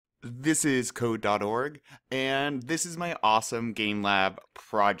This is code.org, and this is my awesome Game Lab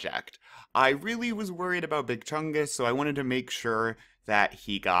project. I really was worried about Big Chungus, so I wanted to make sure that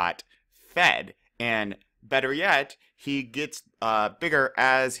he got fed. And better yet, he gets bigger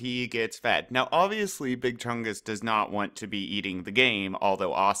as he gets fed. Now, obviously, Big Chungus does not want to be eating the game,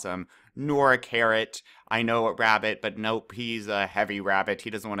 although awesome, nor a carrot. I know a rabbit, but nope, he's a heavy rabbit. He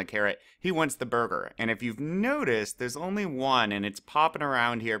doesn't want a carrot. He wants the burger. And if you've noticed, there's only one, and it's popping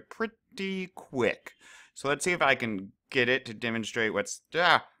around here pretty quick. So let's see if I can get it to demonstrate what's...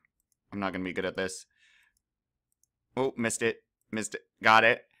 I'm not going to be good at this. Oh, missed it. Missed it. Got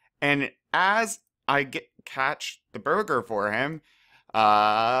it. And as I catch the burger for him,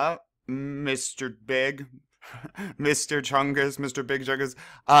 Mr. Big... Mr. Chungus, Mr. Big Chungus,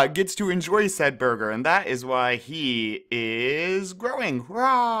 gets to enjoy said burger, and that is why he is growing.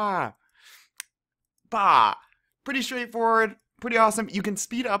 Hurrah! Bah! Pretty straightforward, pretty awesome. You can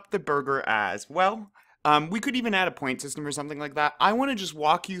speed up the burger as well. We could even add a point system or something like that. I want to just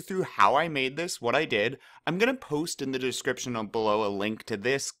walk you through how I made this, what I did. I'm going to post in the description below a link to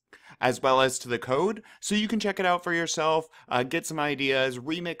this as well as to the code, so you can check it out for yourself, get some ideas,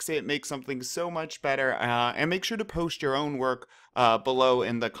 remix it, make something so much better, and make sure to post your own work below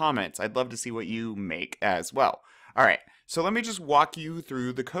in the comments. I'd love to see what you make as well. Alright, so let me just walk you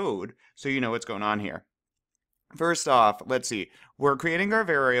through the code so you know what's going on here. First off, let's see, we're creating our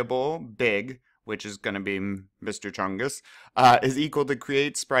variable big, which is going to be Mr. Chungus, is equal to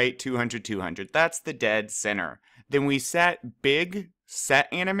create sprite 200 200. That's the dead center. Then we set big set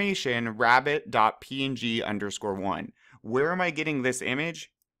animation rabbit.png_1. Where am I getting this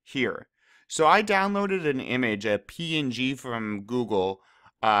image? Here. So I downloaded an image, a PNG from Google,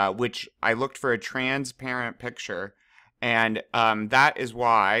 which I looked for a transparent picture, and that is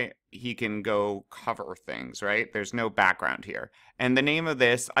why he can go cover things, right? There's no background here. And the name of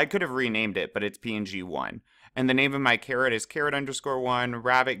this, I could have renamed it, but it's PNG1. And the name of my carrot is carrot_1,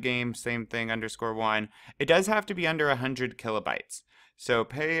 rabbit game, same thing, _1. It does have to be under 100 kilobytes. So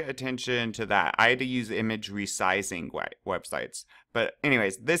pay attention to that. I had to use image resizing websites. But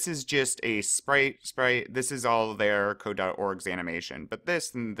anyways, this is just a sprite. This is all their code.org's animation. But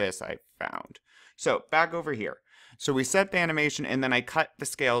this and this I found. So back over here. So we set the animation and then I cut the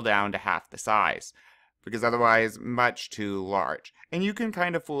scale down to half the size, because otherwise much too large. And you can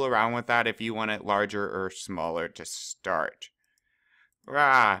kind of fool around with that if you want it larger or smaller to start.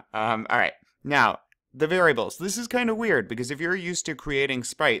 Alright, now the variables. This is kind of weird because if you're used to creating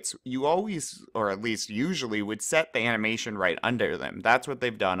sprites, you always, or at least usually, would set the animation right under them. That's what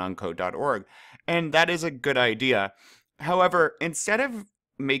they've done on code.org, and that is a good idea. However, instead of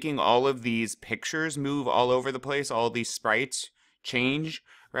making all of these pictures move all over the place, all these sprites change,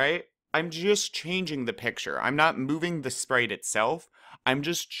 right? I'm just changing the picture. I'm not moving the sprite itself. I'm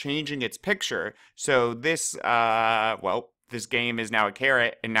just changing its picture. So this, this game is now a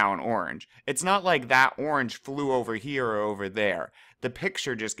carrot and now an orange. It's not like that orange flew over here or over there. The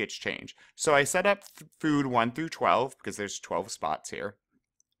picture just gets changed. So I set up food 1 through 12 because there's 12 spots here.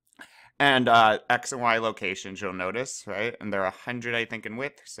 And X and Y locations, you'll notice, right? And they're 100, I think, in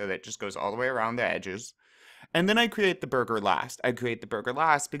width, so that just goes all the way around the edges. And then I create the burger last. I create the burger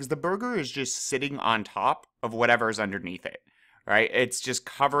last because the burger is just sitting on top of whatever's underneath it, right? It's just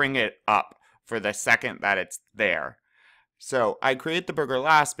covering it up for the second that it's there. So I create the burger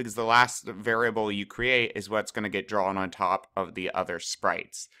last because the last variable you create is what's going to get drawn on top of the other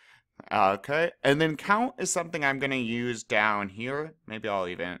sprites. Okay, and then count is something I'm going to use down here. Maybe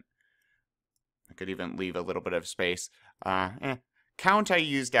I could even leave a little bit of space. Count I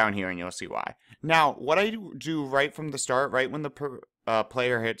use down here and you'll see why. Now, what I do right from the start, right when the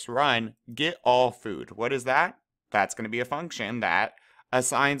player hits run, get all food. What is that? That's going to be a function that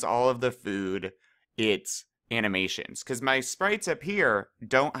assigns all of the food its animations. Because my sprites up here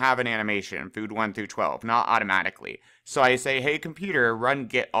don't have an animation, food 1 through 12, not automatically. So I say, hey computer, run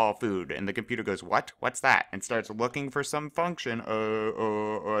get all food. And the computer goes, what? What's that? And starts looking for some function.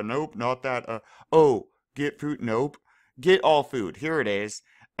 Nope, not that. Oh, get food, nope. Get all food, here it is.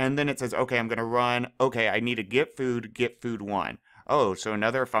 And then it says, okay, I'm going to run. Okay, I need to get food 1. Oh, so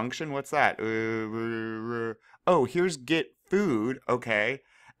another function, what's that? Oh, here's get food, okay.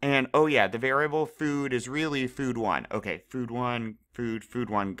 And, oh yeah, the variable food is really food 1. Okay, food 1, food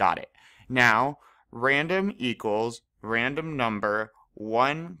 1, got it. Now, random equals random number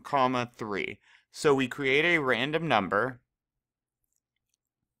 1, 3. So we create a random number.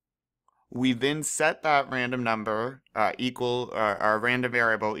 We then set that random number our random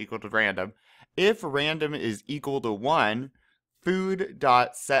variable equal to random. If random is equal to 1,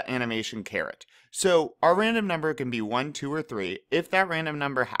 food.setAnimationCaret. So our random number can be 1, 2, or 3. If that random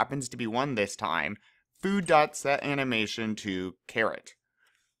number happens to be 1 this time, food.setAnimation to caret.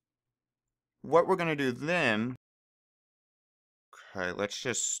 What we're going to do then, okay, let's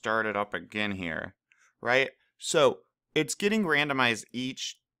just start it up again here, right? So it's getting randomized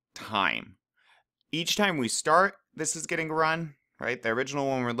each time. Each time we start, this is getting run, right? The original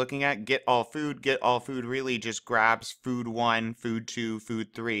one we're looking at, get all food really just grabs food 1, food 2,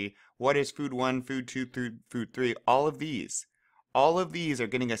 food 3. What is food 1, food 2, food 3? All of these are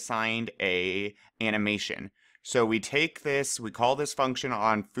getting assigned a animation. So we take this, we call this function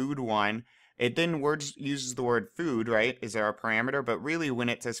on food 1. It then uses the word food, right? Is our parameter, but really when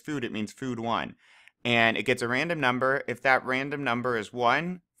it says food, it means food 1. And it gets a random number. If that random number is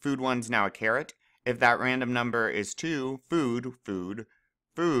 1, food 1's now a caret. If that random number is 2, food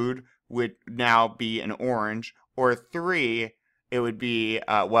would now be an orange. Or 3, it would be,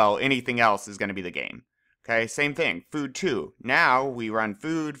 well, anything else is going to be the game. Okay, same thing, food 2. Now we run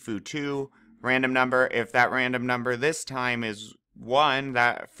food 2, random number. If that random number this time is 1,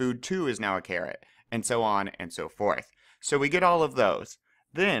 that food 2 is now a caret, and so on and so forth. So we get all of those.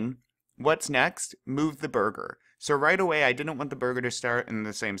 Then, what's next? Move the burger. So right away, I didn't want the burger to start in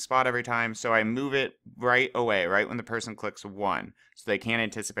the same spot every time, so I move it right away, right when the person clicks 1, so they can't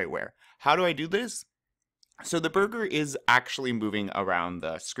anticipate where. How do I do this? So the burger is actually moving around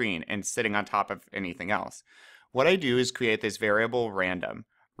the screen and sitting on top of anything else. What I do is create this variable random.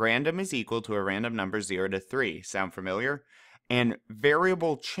 Random is equal to a random number 0 to 3. Sound familiar? And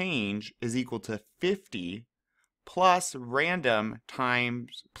variable change is equal to 50 plus random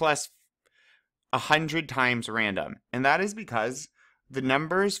times plus 100 times random. And that is because the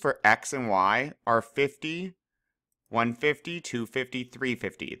numbers for x and y are 50, 150, 250,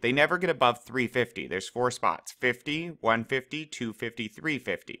 350. They never get above 350. There's 4 spots. 50, 150, 250,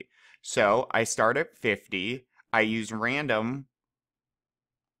 350. So I start at 50. I use random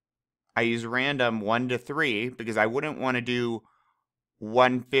 1 to 3 because I wouldn't want to do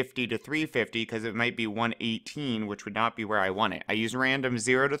 150 to 350 because it might be 118, which would not be where I want it. I use random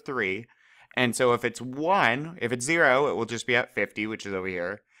 0 to 3. And so if it's 1, if it's 0, it will just be at 50, which is over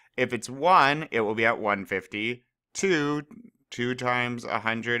here. If it's 1, it will be at 150. 2 times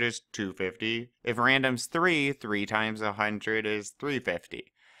 100 is 250. If random's 3 times 100 is 350.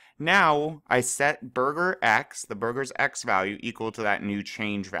 Now, I set burger x, the burger's x value, equal to that new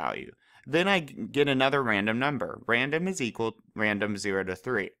change value. Then I get another random number. Random is equal random 0 to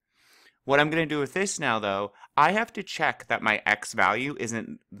 3. What I'm going to do with this now, though, I have to check that my x value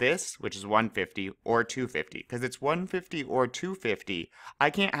isn't this, which is 150, or 250. Because it's 150 or 250,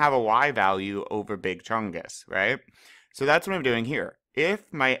 I can't have a y value over Big Chungus, right? So that's what I'm doing here.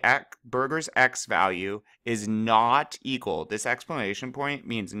 If my burger's x value is not equal, this exclamation point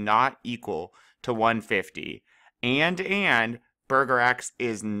means not equal to 150, and burger x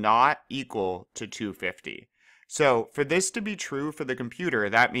is not equal to 250. So for this to be true for the computer,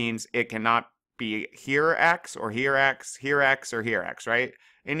 that means it cannot be here x, or here x, here x, or here x, right?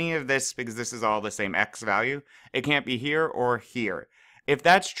 Any of this, because this is all the same x value, it can't be here or here. If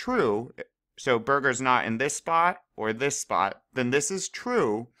that's true, so burger's not in this spot or this spot, then this is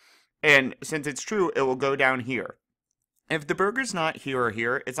true, and since it's true, it will go down here. If the burger's not here or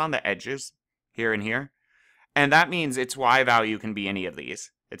here, it's on the edges, here and here, and that means its y value can be any of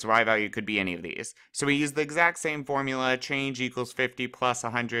these. Its y value could be any of these. So we use the exact same formula, change equals 50 plus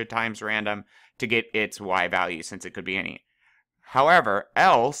 100 times random, to get its y value, since it could be any. However,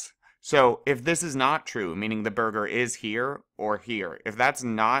 else, so if this is not true, meaning the burger is here or here, if that's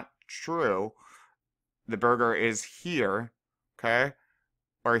not true, the burger is here, okay,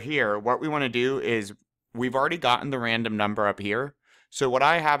 or here, what we want to do is, we've already gotten the random number up here. So what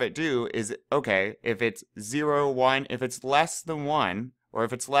I have it do is, okay, if it's 0, 1, if it's less than 1, or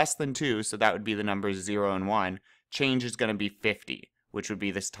if it's less than 2, so that would be the numbers 0 and 1, change is going to be 50, which would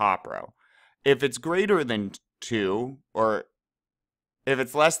be this top row. If it's greater than 2, or if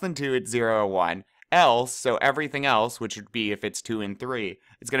it's less than 2, it's 0 or 1. Else, so everything else, which would be if it's 2 and 3,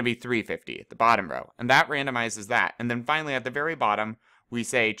 it's going to be 350, the bottom row. And that randomizes that. And then finally at the very bottom, we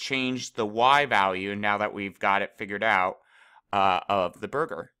say change the y value, now that we've got it figured out, of the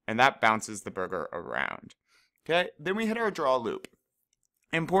burger. And that bounces the burger around. Okay, then we hit our draw loop.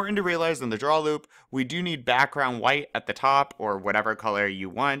 Important to realize in the draw loop, we do need background white at the top, or whatever color you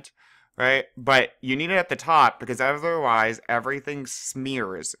want, right? But you need it at the top because otherwise everything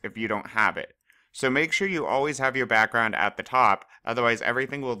smears if you don't have it. So make sure you always have your background at the top, otherwise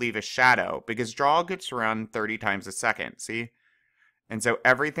everything will leave a shadow, because draw gets run 30 times a second, see? And so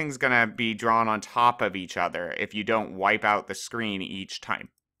everything's going to be drawn on top of each other if you don't wipe out the screen each time.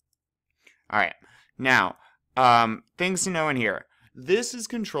 All right. Now, things to know in here. This is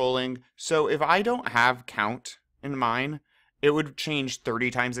controlling, so if I don't have count in mine, it would change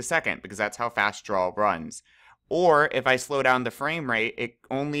 30 times a second because that's how fast draw runs. Or if I slow down the frame rate, it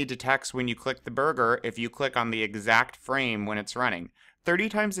only detects when you click the burger if you click on the exact frame when it's running. 30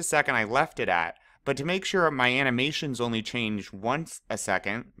 times a second I left it at, but to make sure my animations only change once a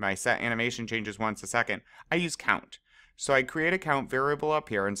second, my set animation changes once a second, I use count. So I create a count variable up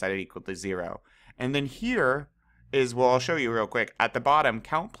here and set it equal to 0. And then here is, well, I'll show you real quick. At the bottom,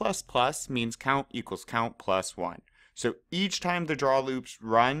 count plus plus means count equals count plus 1. So each time the draw loop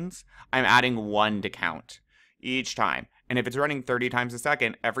runs, I'm adding 1 to count each time. And if it's running 30 times a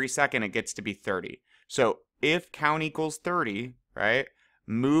second, every second it gets to be 30. So if count equals 30, right,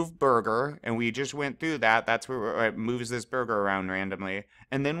 move burger, and we just went through that. That's where it moves this burger around randomly.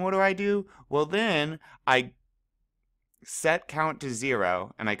 And then what do? Well, then I set count to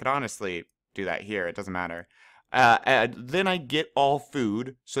 0, and I could honestly do that here. It doesn't matter. Then I get all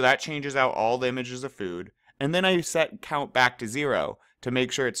food, so that changes out all the images of food. And then I set count back to 0 to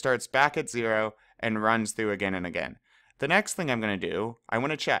make sure it starts back at 0 and runs through again and again. The next thing I'm going to do, I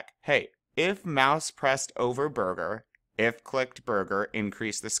want to check, hey, if mouse pressed over burger, if clicked burger,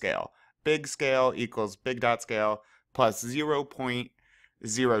 increase the scale. Big scale equals big dot scale plus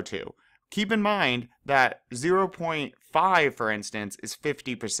 0.02. Keep in mind that 0.5, for instance, is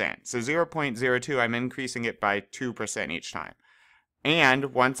 50%. So 0.02, I'm increasing it by 2% each time.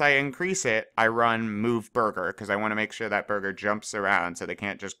 And once I increase it, I run move burger because I want to make sure that burger jumps around so they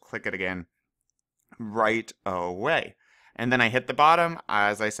can't just click it again right away. And then I hit the bottom.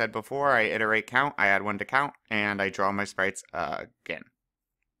 As I said before, I iterate count, I add 1 to count, and I draw my sprites again.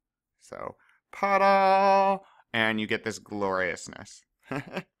 So, ta-da! And you get this gloriousness.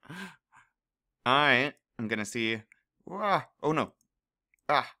 Alright, I'm gonna see. Oh no.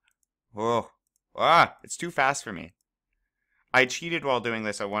 It's too fast for me. I cheated while doing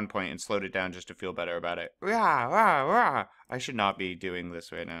this at one point and slowed it down just to feel better about it. I should not be doing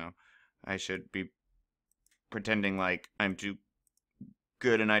this right now. I should be pretending like I'm too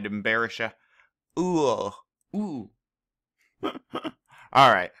good and I'd embarrass you. Ooh.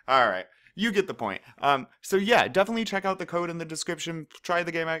 Alright. You get the point. So yeah, definitely check out the code in the description. Try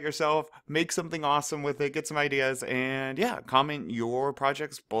the game out yourself. Make something awesome with it. Get some ideas. And yeah, comment your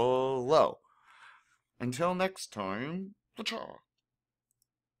projects below. Until next time,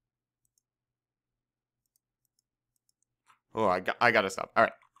 oh, I gotta stop.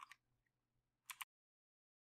 Alright.